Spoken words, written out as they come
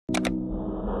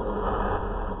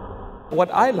What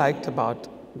I liked about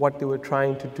what they were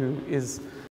trying to do is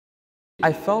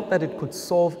I felt that it could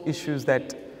solve issues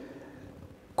that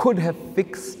could have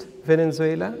fixed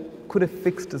Venezuela, could have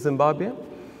fixed Zimbabwe,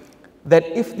 that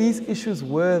if these issues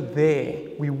were there,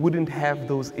 we wouldn't have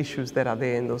those issues that are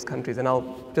there in those countries, and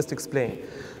I'll just explain.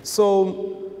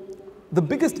 So the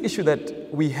biggest issue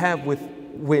that we have with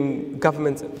when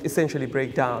governments essentially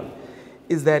break down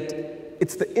is that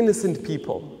it's the innocent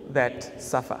people that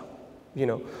suffer. You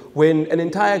know, when an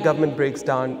entire government breaks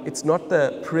down, it's not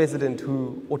the president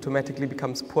who automatically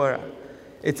becomes poorer.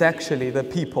 It's actually the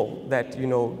people that, you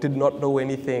know, did not know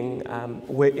anything,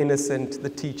 were innocent, the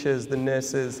teachers, the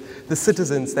nurses, the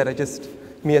citizens that are just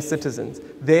mere citizens.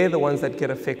 They're the ones that get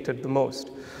affected the most.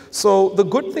 So the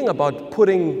good thing about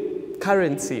putting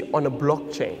currency on a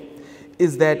blockchain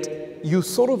is that you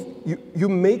you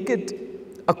make it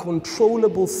a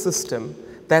controllable system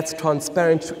that's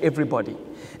transparent to everybody.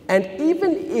 And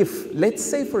even if, let's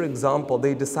say for example,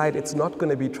 they decide it's not going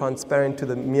to be transparent to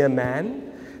the mere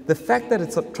man, the fact that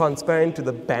it's transparent to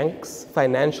the banks,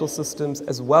 financial systems,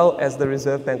 as well as the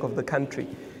Reserve Bank of the country,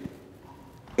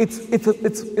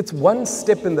 it's one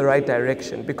step in the right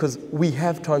direction because we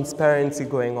have transparency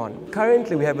going on.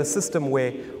 Currently, we have a system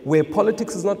where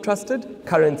politics is not trusted,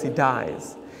 currency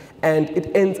dies, and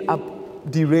it ends up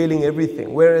derailing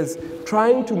everything. Whereas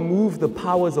trying to move the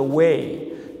powers away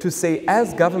to say,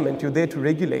 as government, you're there to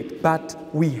regulate, but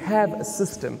we have a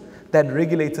system that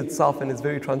regulates itself and is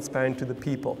very transparent to the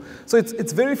people. So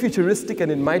it's very futuristic,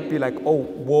 and it might be like, oh,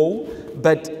 whoa,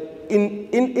 but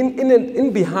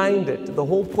in behind it, the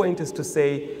whole point is to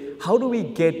say, how do we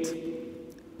get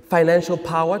financial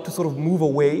power to sort of move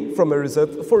away from a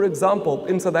reserve? For example,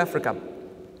 in South Africa,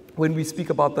 when we speak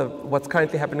about what's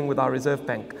currently happening with our Reserve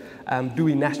Bank, do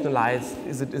we nationalize?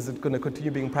 Is it going to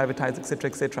continue being privatized, et cetera,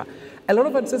 et cetera? A lot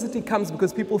of uncertainty comes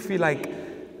because people feel like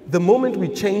the moment we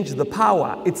change the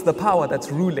power, it's the power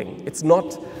that's ruling. It's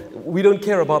not, we don't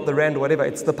care about the rand or whatever,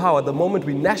 it's the power. The moment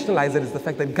we nationalize it is the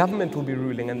fact that government will be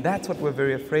ruling, and that's what we're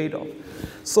very afraid of.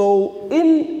 So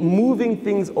in moving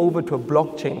things over to a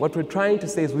blockchain, what we're trying to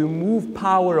say is we move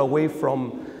power away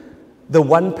from the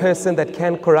one person that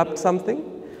can corrupt something,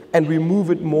 and we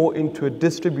move it more into a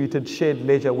distributed shared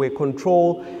ledger where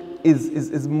control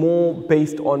is more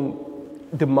based on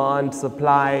demand,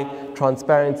 supply,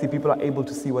 transparency. People are able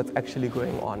to see what's actually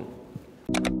going on.